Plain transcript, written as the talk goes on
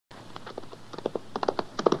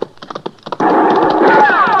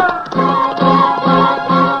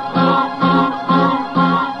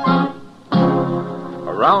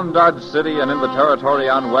Around Dodge City and in the territory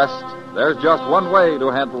on West, there's just one way to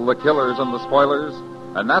handle the killers and the spoilers,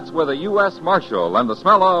 and that's with a U.S. Marshal and the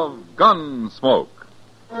smell of Gunsmoke.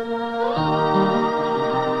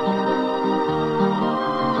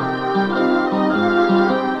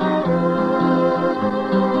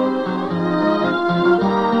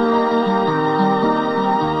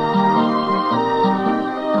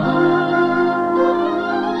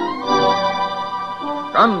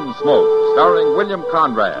 Gunsmoke, starring William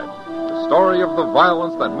Conrad. The story of the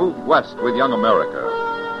violence that moved west with young America.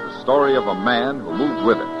 The story of a man who moved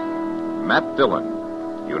with it. Matt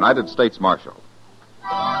Dillon, United States Marshal.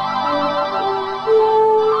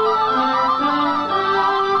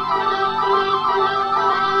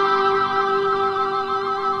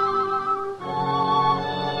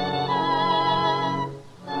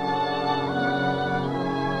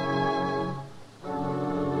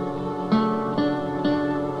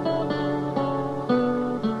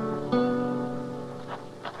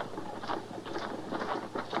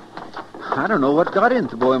 I don't know what got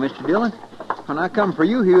into the boy, Mr. Dillon. When I come for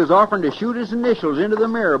you, he was offering to shoot his initials into the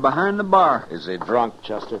mirror behind the bar. Is he drunk,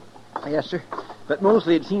 Chester? Yes, sir. But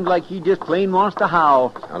mostly it seems like he just plain wants to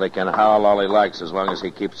howl. Well, he can howl all he likes as long as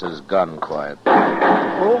he keeps his gun quiet.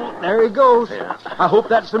 Oh, there he goes. Yeah. I hope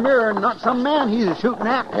that's the mirror and not some man he's shooting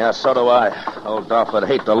at. Yeah, so do I. Old Dolph would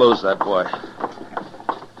hate to lose that boy.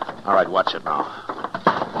 All right, watch it now.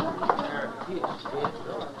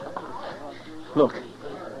 Look,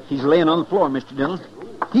 he's laying on the floor, Mr. Dillon.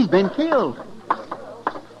 He's been killed.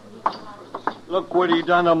 Look what he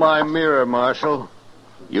done to my mirror, Marshal.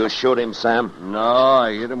 You shoot him, Sam? No,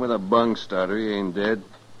 I hit him with a bung starter. He ain't dead.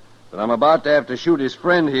 But I'm about to have to shoot his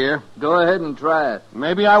friend here. Go ahead and try it.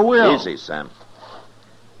 Maybe I will. Easy, Sam.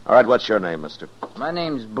 All right, what's your name, mister? My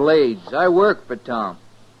name's Blades. I work for Tom.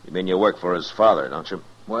 You mean you work for his father, don't you?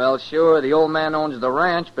 Well, sure, the old man owns the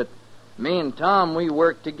ranch, but me and Tom, we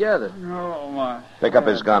work together. Oh, my. Pick up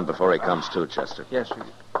his gun before he comes to, Chester. Yes, sir.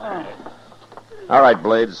 All right,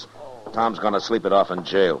 Blades. Tom's going to sleep it off in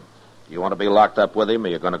jail. You want to be locked up with him, or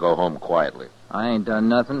you're going to go home quietly? I ain't done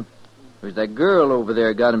nothing. It was that girl over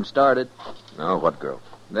there got him started. No, what girl?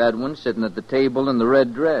 That one sitting at the table in the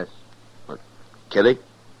red dress. What, Kitty?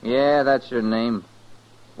 Yeah, that's her name.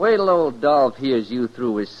 Wait till old Dolph hears you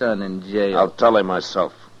threw his son in jail. I'll tell him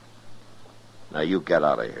myself. Now, you get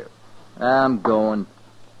out of here. I'm going.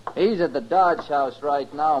 He's at the Dodge house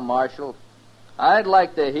right now, Marshal. I'd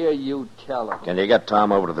like to hear you tell him. Can you get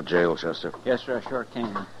Tom over to the jail, Chester? Yes, sir, I sure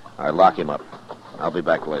can. All right, lock him up. I'll be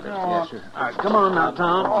back later. Yes, sir. All right, come on now,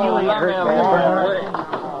 Tom. You ain't hurt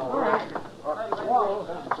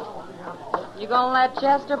bad. You gonna let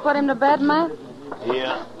Chester put him to bed, Matt?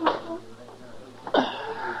 Yeah.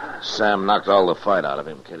 Sam knocked all the fight out of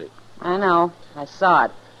him, Kitty. I know. I saw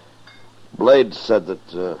it. Blade said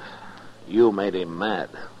that you made him mad.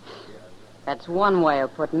 That's one way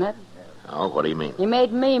of putting it. Oh, what do you mean? He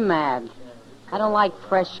made me mad. I don't like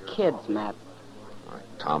fresh kids, Matt.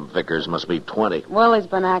 Tom Vickers must be 20. Well, he's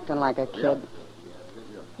been acting like a kid.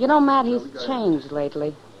 You know, Matt, he's changed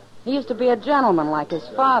lately. He used to be a gentleman like his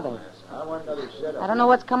father. I don't know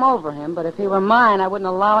what's come over him, but if he were mine, I wouldn't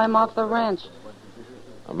allow him off the ranch.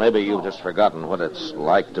 Well, maybe you've just forgotten what it's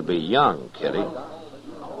like to be young, Kitty.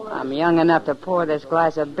 I'm young enough to pour this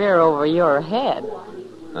glass of beer over your head.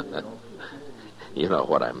 You know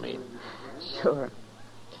what I mean. Sure.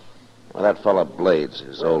 Well, that fellow Blades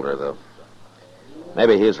is older, though.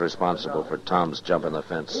 Maybe he's responsible for Tom's jumping the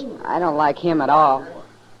fence. I don't like him at all.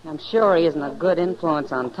 I'm sure he isn't a good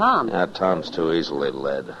influence on Tom. Yeah, Tom's too easily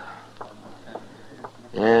led.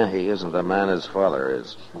 Yeah, he isn't the man his father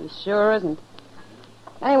is. He sure isn't.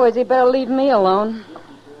 Anyways, he better leave me alone.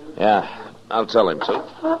 Yeah, I'll tell him to.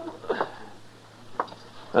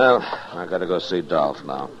 Well, I gotta go see Dolph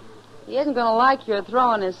now. He isn't going to like your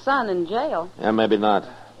throwing his son in jail. Yeah, maybe not.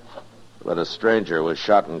 But a stranger was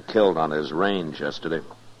shot and killed on his range yesterday.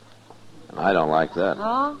 And I don't like that.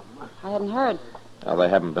 Oh? I hadn't heard. Well, they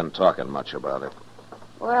haven't been talking much about it.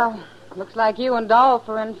 Well, looks like you and Dolph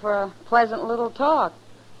are in for a pleasant little talk.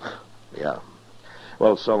 Yeah.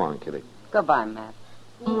 Well, so long, Kitty. Goodbye, Matt.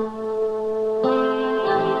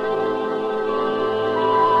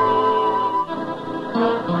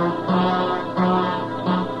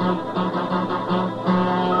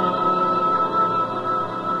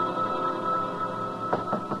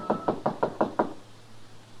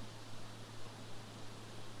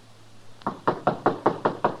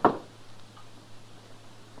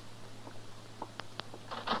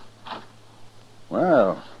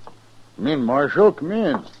 Well, come in, Marshal. Come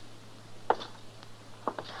in.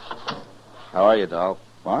 How are you, Dolph?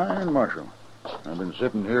 Fine, Marshal. I've been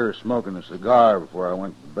sitting here smoking a cigar before I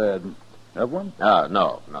went to bed. Have one?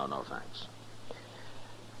 No, thanks.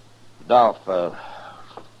 Dolph,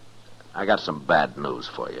 I got some bad news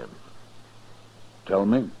for you. Tell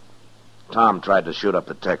me. Tom tried to shoot up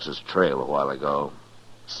the Texas Trail a while ago.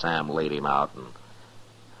 Sam laid him out, and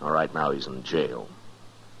right now he's in jail.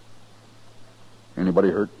 Anybody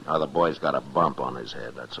hurt? The boy's got a bump on his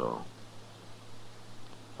head, that's all.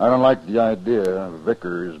 I don't like the idea of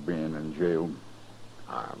Vickers being in jail.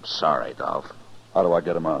 I'm sorry, Dolph. How do I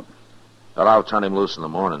get him out? But I'll turn him loose in the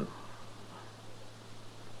morning.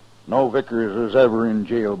 No Vickers was ever in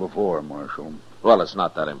jail before, Marshal. Well, it's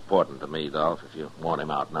not that important to me, Dolph. If you want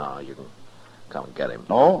him out now, you can come and get him.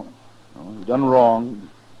 No, he's done wrong.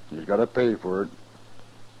 He's got to pay for it.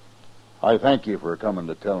 I thank you for coming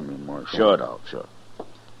to tell me, Marshal. Sure, Dolph, sure.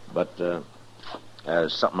 But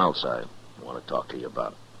there's something else I want to talk to you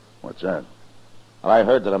about. What's that? Well, I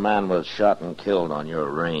heard that a man was shot and killed on your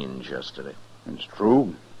range yesterday. It's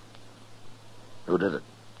true. Who did it?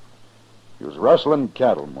 He was rustling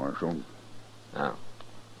cattle, Marshal. Oh.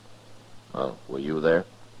 Well, were you there?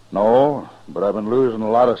 No, but I've been losing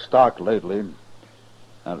a lot of stock lately.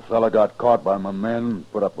 That fella got caught by my men,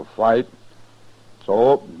 put up a fight.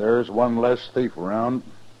 So, there's one less thief around.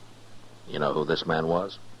 You know who this man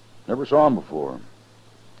was? Never saw him before.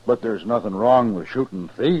 But there's nothing wrong with shooting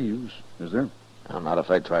thieves, is there? Well, not if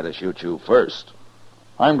I try to shoot you first.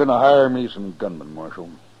 I'm going to hire me some gunmen, Marshal.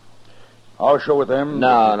 I'll show them...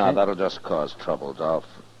 No, that'll just cause trouble, Dolph.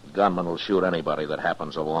 Gunmen will shoot anybody that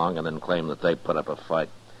happens along and then claim that they put up a fight.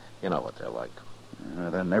 You know what they're like.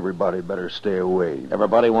 Then everybody better stay away.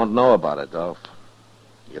 Everybody won't know about it, Dolph.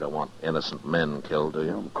 You don't want innocent men killed, do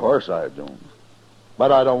you? Of course I don't.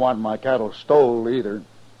 But I don't want my cattle stole either.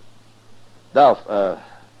 Dolph,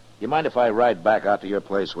 you mind if I ride back out to your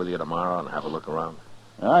place with you tomorrow and have a look around?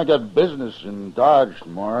 I got business in Dodge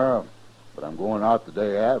tomorrow, but I'm going out the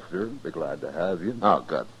day after. Be glad to have you. Oh,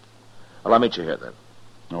 good. Well, I'll meet you here then.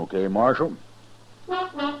 Okay, Marshal.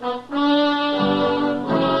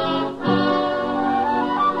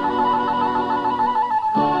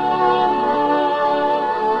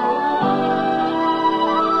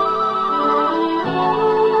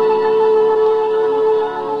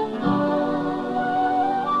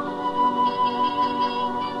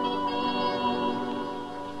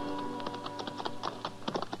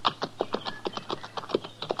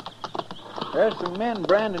 There's some men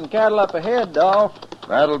branding cattle up ahead, Dolph.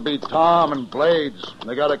 That'll be Tom and Blades.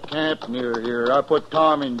 They got a camp near here. I put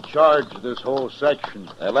Tom in charge of this whole section.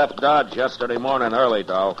 They left Dodge yesterday morning early,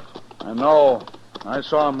 Dolph. I know. I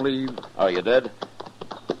saw them leave. Oh, you did?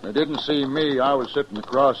 They didn't see me. I was sitting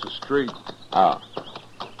across the street. Oh.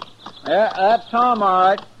 Yeah, that's Tom, all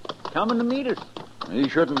right. Coming to meet us. He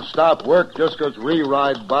shouldn't stop work just 'cause we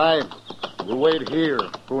ride by. We'll wait here.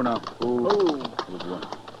 Who now? Who? Who's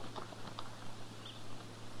what?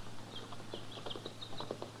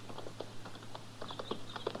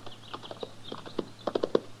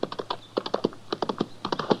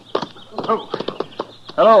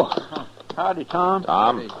 Hello. Howdy, Tom.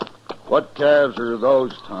 Tom? What calves are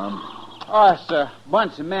those, Tom? Oh, it's a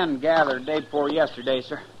bunch of men gathered day before yesterday,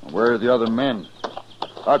 sir. Where are the other men?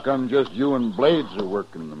 How come just you and Blades are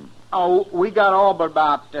working them? Oh, we got all but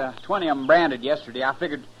about 20 of them branded yesterday. I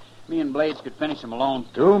figured me and Blades could finish them alone.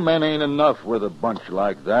 2 men ain't enough with a bunch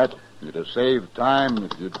like that. You'd have saved time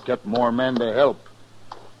if you'd kept more men to help.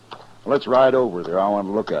 Let's ride over there. I want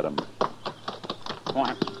to look at them. Go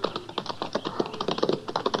on.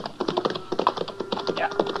 Yeah.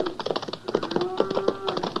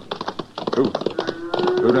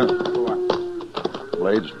 Who done?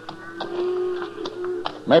 Blades.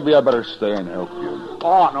 Maybe I better stay and help you.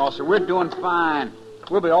 Oh, no, sir. We're doing fine.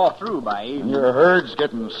 We'll be all through by evening. Your herd's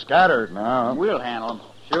getting scattered now. We'll handle them.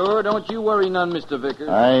 Sure, don't you worry none, Mr. Vickers.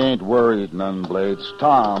 I ain't worried none, Blades.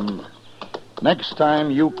 Tom, next time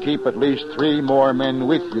you keep at least 3 more men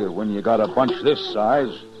with you when you got a bunch this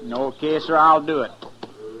size. Okay, sir, I'll do it.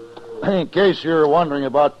 In case you're wondering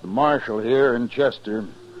about the marshal here in Chester,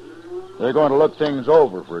 they're going to look things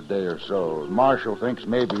over for a day or so. The marshal thinks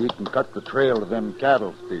maybe he can cut the trail to them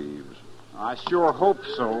cattle thieves. I sure hope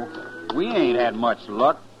so. We ain't had much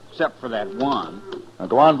luck, except for that one. Now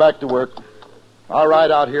go on back to work. I'll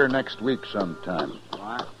ride out here next week sometime.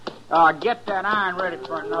 All right. Get that iron ready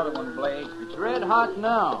for another one, Blades. It's red hot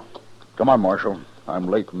now. Come on, Marshal. I'm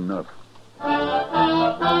late enough.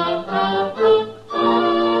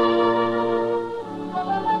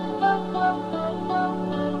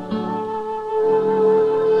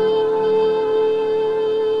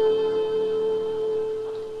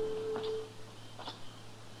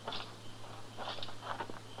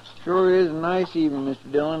 Sure is a nice evening, Mr.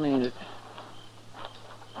 Dillon, ain't it?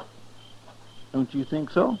 Don't you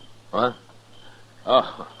think so? What?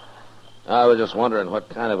 Oh, I was just wondering what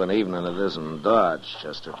kind of an evening it is in Dodge,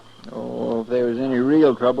 Chester. Oh, if there was any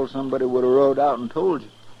real trouble, somebody would have rode out and told you.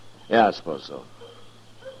 Yeah, I suppose so.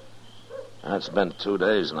 It's been 2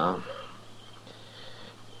 days now.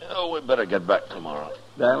 Oh, we better get back tomorrow.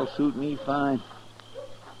 That'll suit me fine.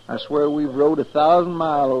 I swear we've rode 1,000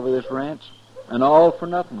 miles over this ranch, and all for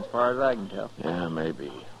nothing, as far as I can tell. Yeah, maybe.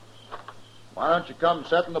 Why don't you come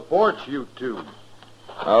sit in the porch, you two?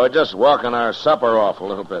 Oh, we're just walking our supper off a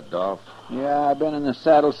little bit, Dolph. Yeah, I've been in the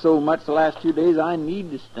saddle so much the last 2 days, I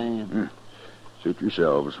need to stand. Suit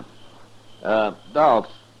yourselves. Dolph,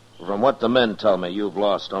 from what the men tell me, you've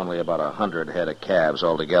lost only about 100 head of calves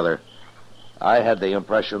altogether. I had the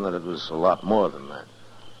impression that it was a lot more than that.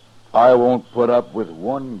 I won't put up with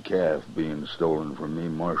one calf being stolen from me,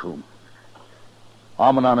 Marshal.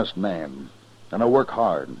 I'm an honest man, and I work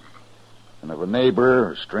hard. And if a neighbor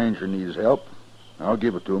or stranger needs help, I'll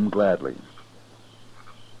give it to him gladly.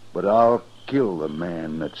 But I'll kill the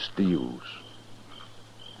man that steals.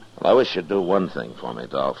 Well, I wish you'd do one thing for me,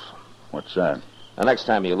 Dolph. What's that? The next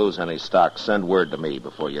time you lose any stock, send word to me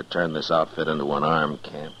before you turn this outfit into an armed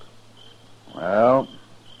camp. Well,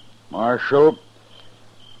 Marshal,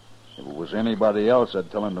 if it was anybody else, I'd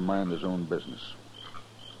tell him to mind his own business.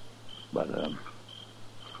 But,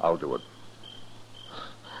 I'll do it.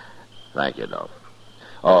 Thank you, Dolph.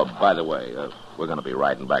 Oh, by the way, we're going to be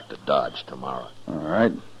riding back to Dodge tomorrow. All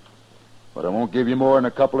right. But I won't give you more than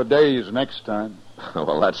a couple of days next time.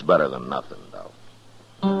 Well, that's better than nothing, Dolph.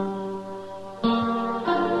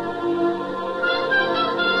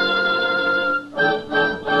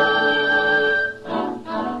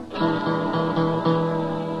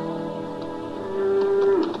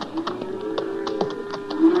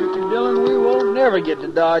 Never get to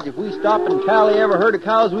Dodge if we stop and tally every herd of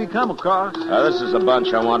cows we come across. This is a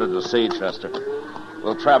bunch I wanted to see, Chester.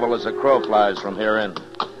 We'll travel as the crow flies from here in.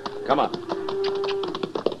 Come on.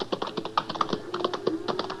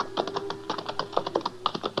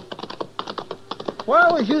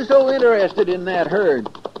 Why was you so interested in that herd?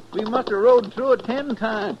 We must have rode through it 10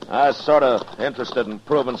 times. I was sort of interested in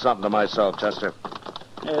proving something to myself, Chester.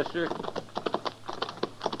 Yes, sir.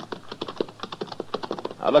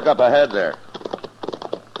 Now look up ahead there.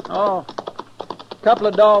 Oh, a couple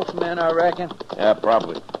of Dolph's men, I reckon. Yeah,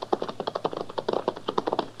 probably.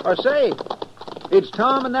 Or say, it's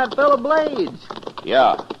Tom and that fellow Blades.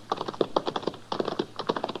 Yeah.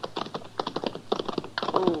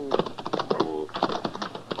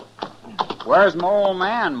 Where's my old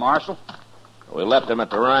man, Marshal? We left him at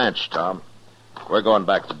the ranch, Tom. We're going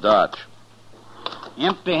back to Dodge.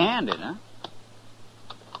 Empty-handed, huh?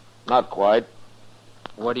 Not quite.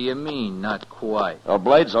 What do you mean, not quite? Well,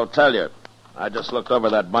 Blades will tell you. I just looked over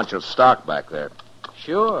that bunch of stock back there.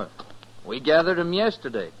 Sure. We gathered them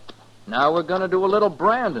yesterday. Now we're going to do a little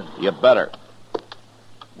branding. You better.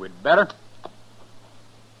 We'd better.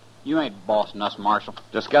 You ain't bossing us, Marshal.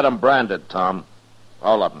 Just get them branded, Tom.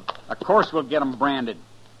 All of them. Of course we'll get them branded.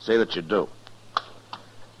 See that you do.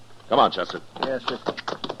 Come on, Chester. Yes, sir.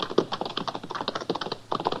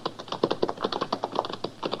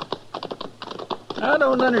 I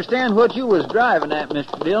don't understand what you was driving at,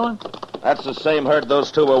 Mr. Dillon. That's the same herd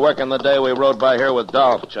those two were working the day we rode by here with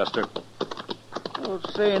Dolph, Chester. Well,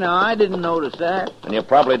 say, now, I didn't notice that. And you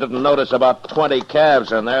probably didn't notice about 20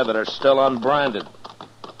 calves in there that are still unbranded.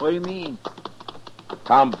 What do you mean?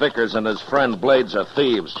 Tom Vickers and his friend Blades are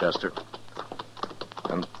thieves, Chester.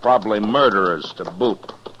 And probably murderers to boot.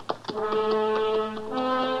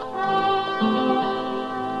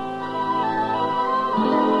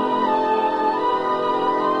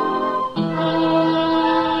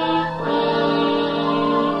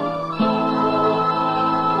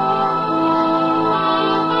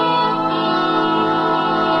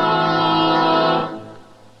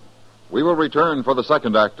 We will return for the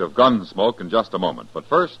second act of Gunsmoke in just a moment. But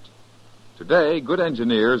first, today, good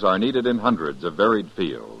engineers are needed in hundreds of varied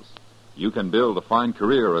fields. You can build a fine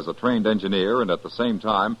career as a trained engineer and at the same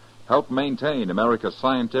time help maintain America's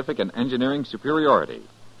scientific and engineering superiority.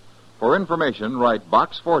 For information, write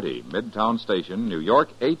Box 40, Midtown Station, New York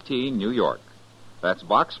 18, New York. That's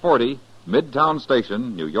Box 40, Midtown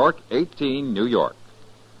Station, New York 18, New York.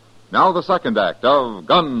 Now the second act of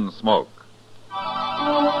Gunsmoke.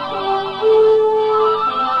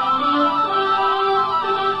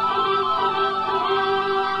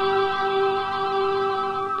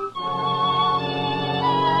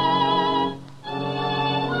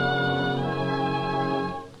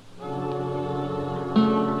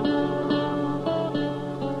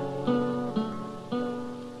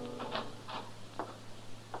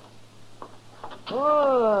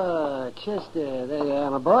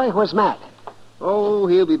 boy. Where's Matt? Oh,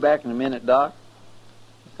 he'll be back in a minute, Doc.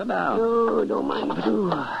 Sit down. Oh, don't mind if I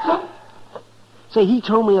do. Say, he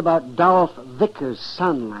told me about Dolph Vickers'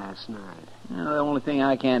 son last night. You know, the only thing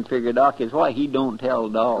I can't figure, Doc, is why he don't tell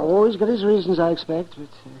Dolph. Oh, he's got his reasons, I expect. But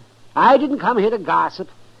I didn't come here to gossip.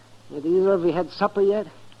 Have either of you had supper yet?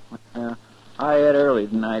 I had early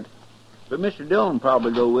tonight. But Mr. Dillon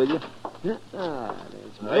probably go with you. There's Matt.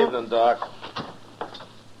 Good evening, Doc.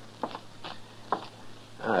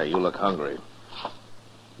 You look hungry.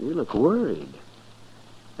 You look worried.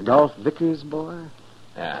 Dolph Vickers' boy?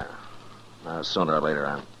 Yeah. Sooner or later,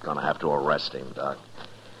 I'm going to have to arrest him, Doc.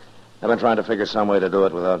 I've been trying to figure some way to do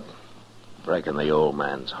it without breaking the old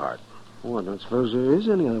man's heart. Oh, I don't suppose there is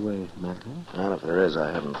any other way, Matt. And if there is,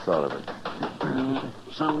 I haven't thought of it.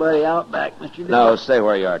 Somebody out back, Mr. Dillon. No, stay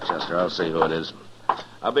where you are, Chester. I'll see who it is.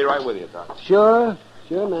 I'll be right with you, Doc. Sure,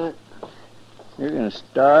 Matt. You're going to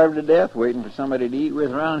starve to death waiting for somebody to eat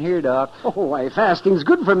with around here, Doc. Oh, why, fasting's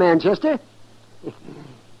good for Manchester.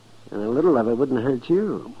 And a little of it wouldn't hurt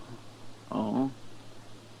you. Oh.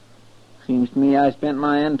 Seems to me I spent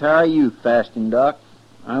my entire youth fasting, Doc.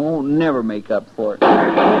 I won't never make up for it.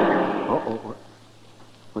 Uh-oh.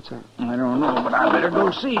 What's that? I don't know, but I better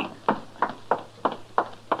go see.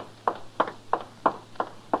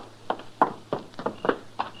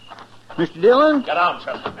 Mr. Dillon? Get out,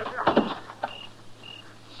 Chester.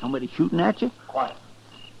 Somebody shooting at you? Quiet.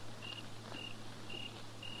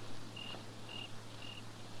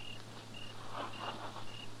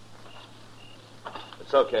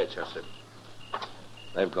 It's okay, Chester.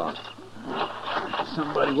 They've gone.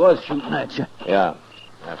 Somebody was shooting at you. Yeah.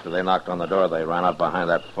 After they knocked on the door, they ran out behind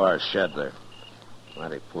that far shed there.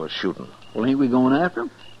 Mighty poor shooting. Well, ain't we going after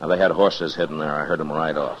them? Now, they had horses hidden there. I heard them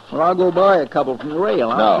ride off. Well, I'll go buy a couple from the rail.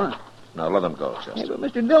 No, let them go, Chester. Hey, but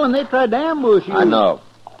Mr. Dillon, they tried to ambush you. I know,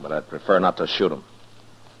 but I'd prefer not to shoot them.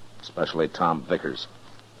 Especially Tom Vickers.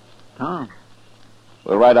 Tom?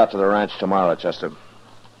 We'll ride out to the ranch tomorrow, Chester.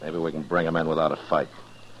 Maybe we can bring him in without a fight.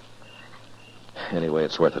 Anyway,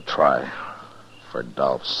 it's worth a try. For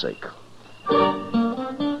Dolph's sake.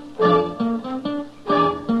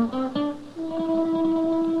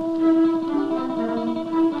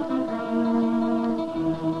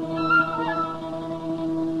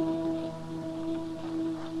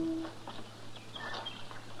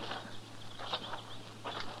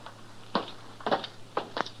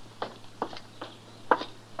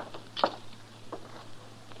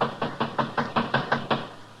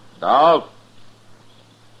 Dolph?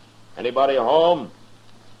 Anybody home?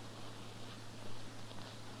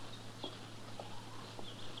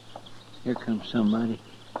 Here comes somebody.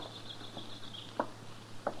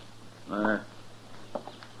 Oh.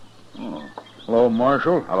 Hello,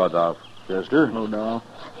 Marshal. Hello, Dolph. Chester. Hello, Dolph.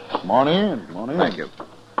 Come on in. Come on in. Thank you.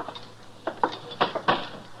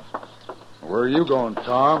 Where are you going,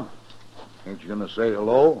 Tom? Ain't you going to say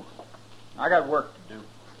hello? I got work to do.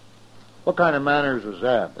 What kind of manners is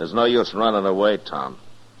that? There's no use running away, Tom.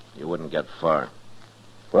 You wouldn't get far.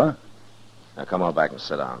 What? Now, come on back and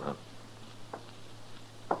sit down, huh?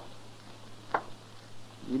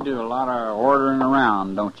 You do a lot of ordering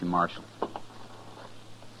around, don't you, Marshal?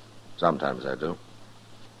 Sometimes I do.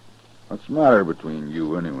 What's the matter between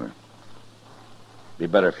you, anyway? Be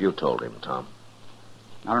better if you told him, Tom.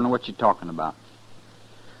 I don't know what you're talking about.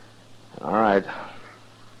 All right.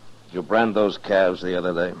 Did you brand those calves the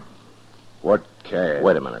other day? What calf?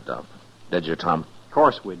 Wait a minute, Dolph. Did you, Tom? Of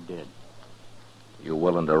course we did. You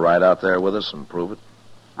willing to ride out there with us and prove it?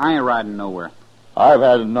 I ain't riding nowhere. I've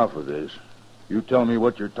had enough of this. You tell me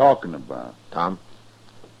what you're talking about. Tom?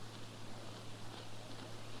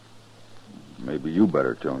 Maybe you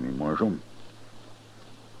better tell me, Marshal.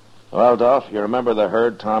 Well, Dolph, you remember the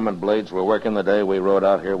herd Tom and Blades were working the day we rode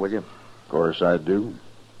out here with you? Of course I do.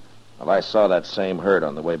 Well, I saw that same herd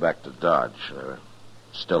on the way back to Dodge. There were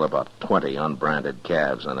still about 20 unbranded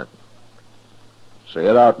calves in it. Say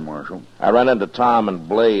it out, Marshal. I ran into Tom and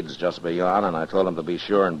Blades just beyond, and I told him to be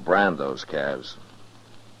sure and brand those calves.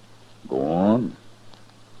 Go on.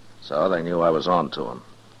 So they knew I was on to them.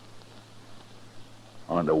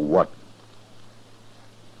 On to what?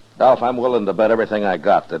 Dolph, I'm willing to bet everything I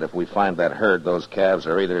got that if we find that herd, those calves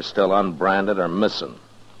are either still unbranded or missing.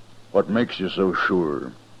 What makes you so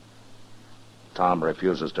sure? Tom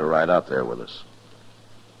refuses to ride out there with us.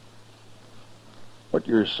 What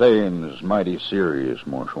you're saying is mighty serious,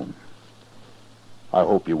 Marshal. I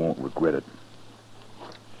hope you won't regret it.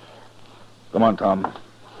 Come on, Tom.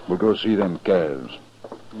 We'll go see them calves.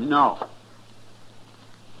 No,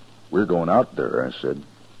 We're going out there, I said.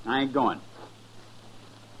 I ain't going.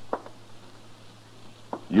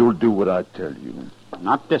 You'll do what I tell you.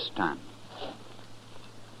 Not this time.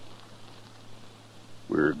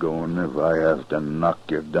 We're going if I have to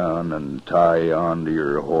knock you down and tie you onto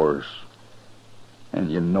your horse.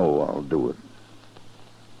 And you know I'll do it.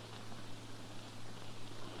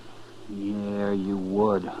 Yeah, you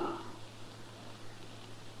would.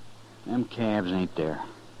 Them calves ain't there.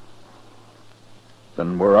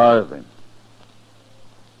 Then where are they?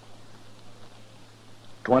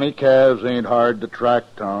 20 calves ain't hard to track,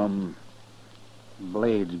 Tom.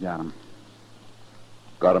 Blades got 'em.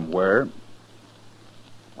 Got 'em where?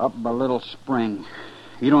 Up a little spring.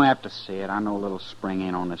 You don't have to say it. I know a little spring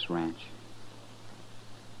ain't on this ranch.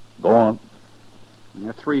 Go on. There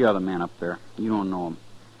are 3 other men up there. You don't know 'em.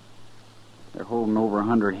 They're holding over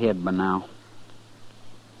 100 head by now.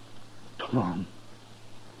 Tom.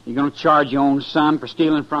 You gonna charge your own son for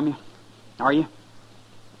stealing from you? Are you?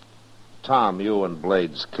 Tom, you and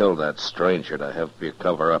Blades killed that stranger to help you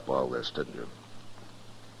cover up all this, didn't you?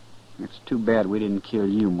 It's too bad we didn't kill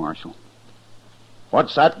you, Marshal.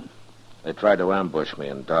 What's that? They tried to ambush me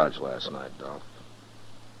in Dodge last night, Dolph.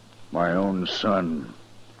 My own son.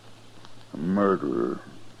 A murderer.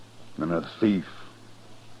 And a thief.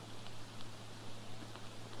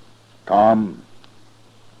 Tom,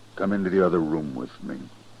 come into the other room with me.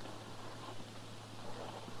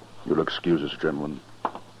 You'll excuse us, gentlemen.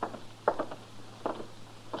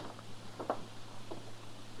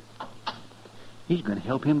 He's going to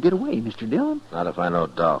help him get away, Mr. Dillon. Not if I know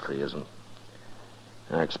Dolph, he isn't.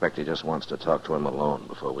 I expect he just wants to talk to him alone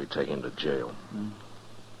before we take him to jail.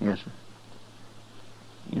 Yes, sir.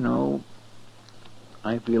 You know,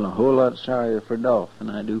 I feel a whole lot sorrier for Dolph than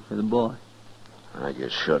I do for the boy. I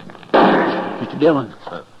guess should. Mr. Dillon.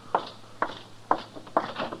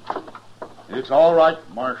 It's all right,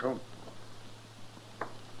 Marshal.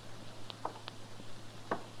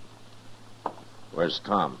 Where's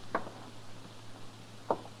Tom?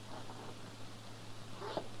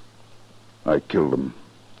 I killed him.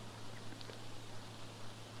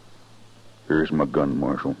 Here's my gun,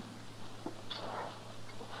 Marshal.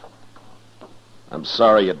 I'm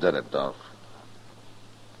sorry you did it, Dolph.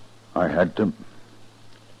 I had to.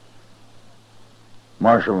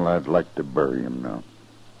 Marshal, I'd like to bury him now.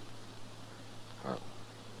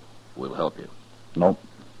 We'll help you. Nope.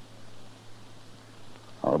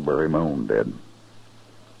 I'll bury my own dead.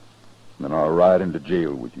 Then I'll ride into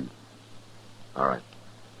jail with you. All right.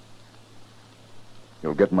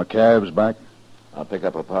 You'll get my calves back? I'll pick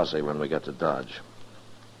up a posse when we get to Dodge.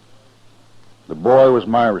 The boy was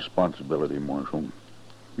my responsibility, Marshal.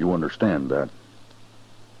 You understand that.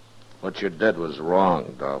 What you did was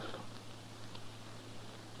wrong, Dolph.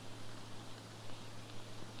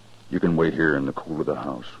 You can wait here in the cool of the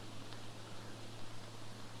house.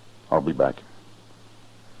 I'll be back.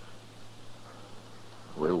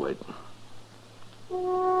 We'll wait.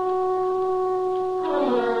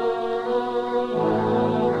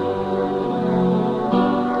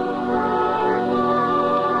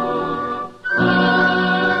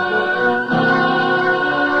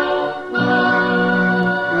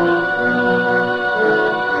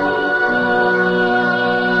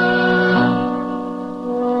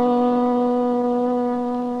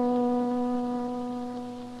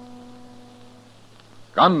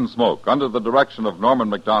 Gunsmoke, under the direction of Norman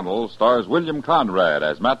Macdonald, stars William Conrad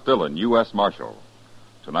as Matt Dillon, U.S. Marshal.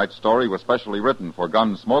 Tonight's story was specially written for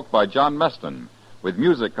Gunsmoke by John Meston, with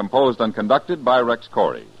music composed and conducted by Rex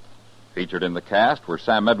Corey. Featured in the cast were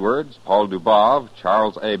Sam Edwards, Paul Dubov,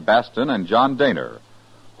 Charles A. Baston, and John Daner.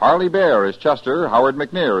 Harley Bear is Chester, Howard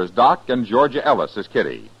McNear is Doc, and Georgia Ellis is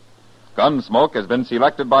Kitty. Gunsmoke has been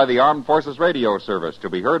selected by the Armed Forces Radio Service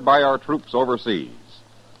to be heard by our troops overseas.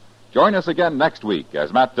 Join us again next week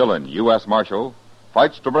as Matt Dillon, U.S. Marshal,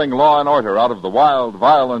 fights to bring law and order out of the wild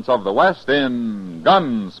violence of the West in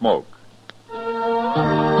Gunsmoke.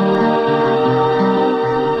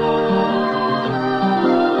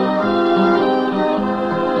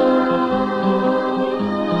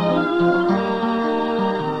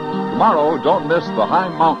 Tomorrow, don't miss The High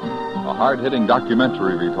Mountain, a hard-hitting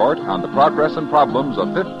documentary report on the progress and problems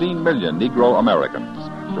of 15 million Negro Americans.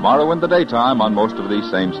 Tomorrow in the daytime on most of these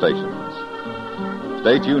same stations.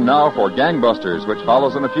 Stay tuned now for Gangbusters, which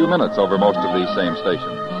follows in a few minutes over most of these same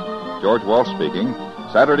stations. George Walsh speaking.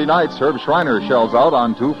 Saturday nights, Herb Schreiner shells out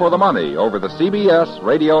on Two for the Money over the CBS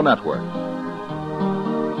Radio Network.